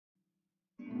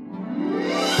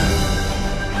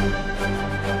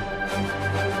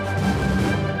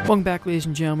Welcome back, ladies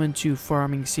and gentlemen, to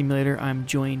Farming Simulator. I'm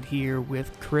joined here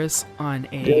with Chris on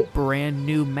a brand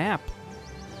new map.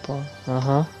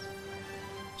 Uh-huh.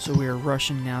 So we're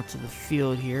rushing now to the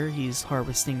field here. He's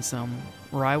harvesting some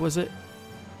rye, was it?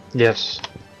 Yes.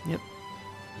 Yep.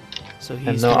 So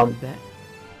he's no, doing that.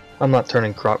 I'm not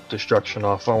turning crop destruction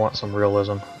off. I want some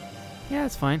realism. Yeah,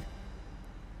 that's fine.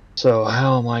 So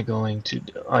how am I going to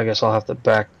do? I guess I'll have to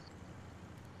back.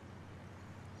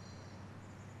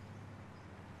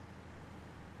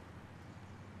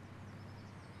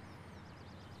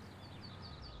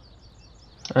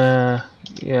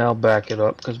 Yeah, I'll back it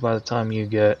up because by the time you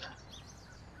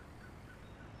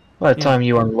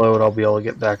unload, I'll be able to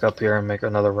get back up here and make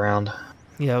another round.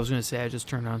 Yeah, I was gonna say I just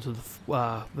turned onto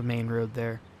the main road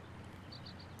there.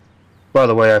 By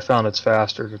the way, I found it's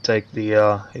faster to take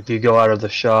the if you go out of the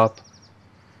shop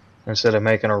instead of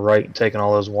making a right and taking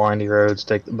all those windy roads,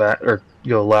 take the back or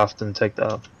go left and take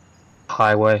the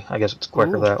highway. I guess it's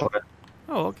quicker that way.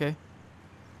 Oh, okay.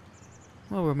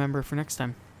 Well, remember for next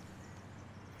time.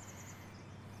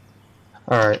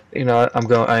 Alright, you know,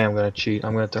 I am gonna cheat.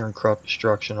 I'm gonna turn crop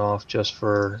destruction off just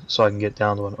so I can get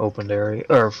down to an opened area,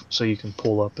 or so you can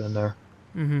pull up in there.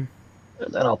 Mm-hmm.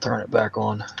 And then I'll turn it back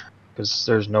on, because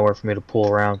there's nowhere for me to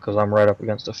pull around, because I'm right up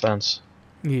against the fence.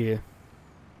 Yeah.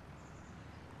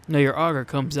 No, your auger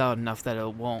comes out enough that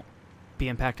it won't be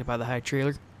impacted by the high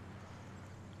trailer.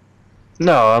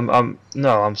 No,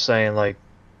 I'm saying like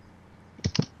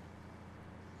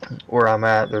where I'm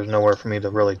at, there's nowhere for me to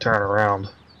really turn around.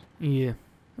 Yeah.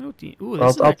 Ooh,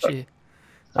 this is actually...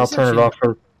 I'll turn it off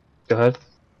for... Go ahead.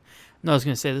 No, I was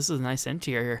going to say, this is a nice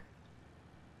interior here.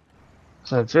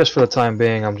 So just for the time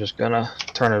being, I'm just going to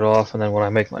turn it off, and then when I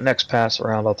make my next pass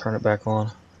around, I'll turn it back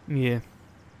on. Yeah.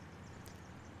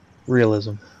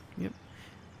 Realism. Yep.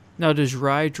 Now, does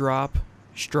rye drop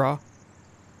straw?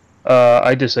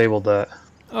 I disabled that.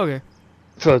 Okay.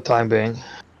 For the time being.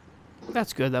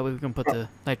 That's good. That way we can put the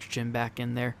nitrogen back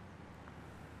in there.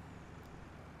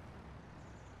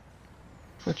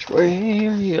 Which way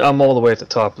are you? I'm all the way at the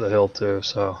top of the hill too,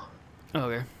 so.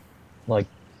 Okay. Like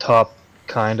top,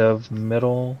 kind of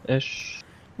middle-ish.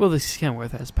 Well, this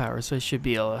Kenworth has power, so it should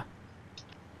be able to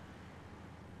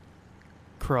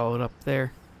crawl it up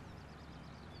there.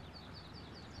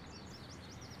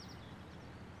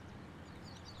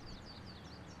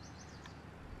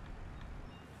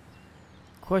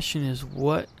 Question is,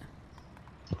 what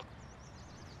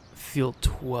field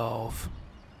 12?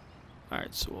 All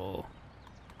right, so we'll.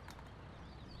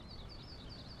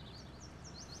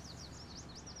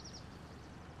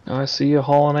 I see you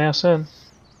hauling ass in.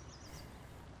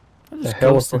 I'm just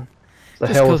coasting. The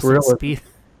hell with real speed.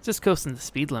 Just coasting the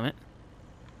speed limit.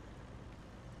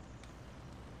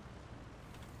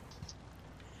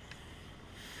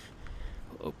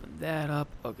 We'll open that up.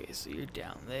 Okay, so you're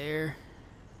down there.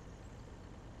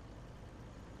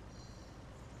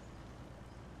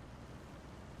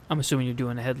 I'm assuming you're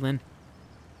doing a headland.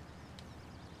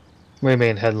 What do you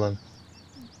mean headland?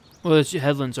 Well,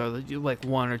 headlands are like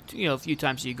one or two, a few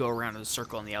times you go around in a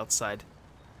circle on the outside.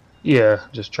 Yeah,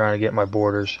 just trying to get my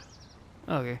borders.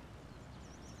 Okay.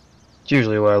 It's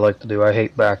usually what I like to do. I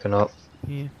hate backing up.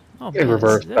 Yeah. Oh, man,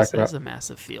 reverse, this is a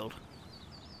massive field.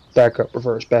 Back up,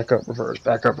 reverse, back up, reverse,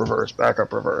 back up, reverse, back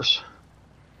up, reverse.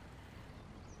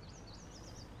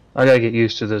 I gotta get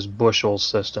used to this bushel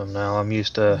system now. I'm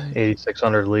used to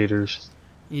 8,600 liters.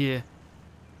 Yeah.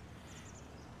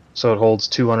 So it holds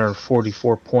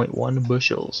 244.1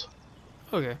 bushels.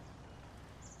 Okay.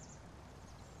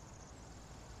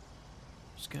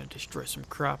 Just gonna destroy some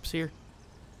crops here.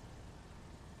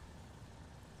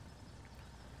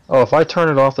 Oh, if I turn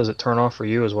it off, does it turn off for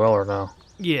you as well or no?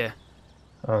 Yeah.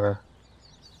 Okay.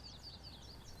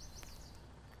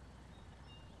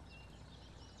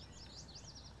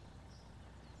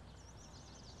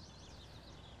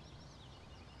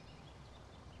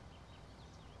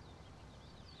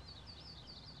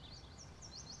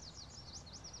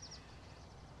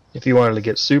 If you wanted to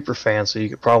get super fancy, you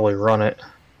could probably run it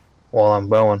while I'm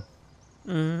bowing.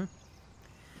 Mm-hmm.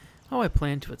 Oh, I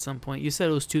plan to at some point. You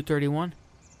said it was 231?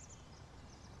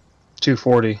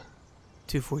 240.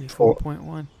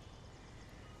 244.1.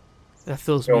 That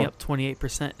fills me up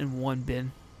 28% in one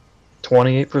bin.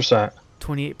 28%.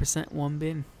 28% one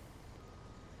bin.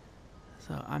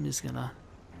 So I'm just gonna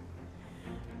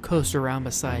coast around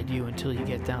beside you until you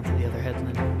get down to the other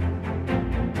headland.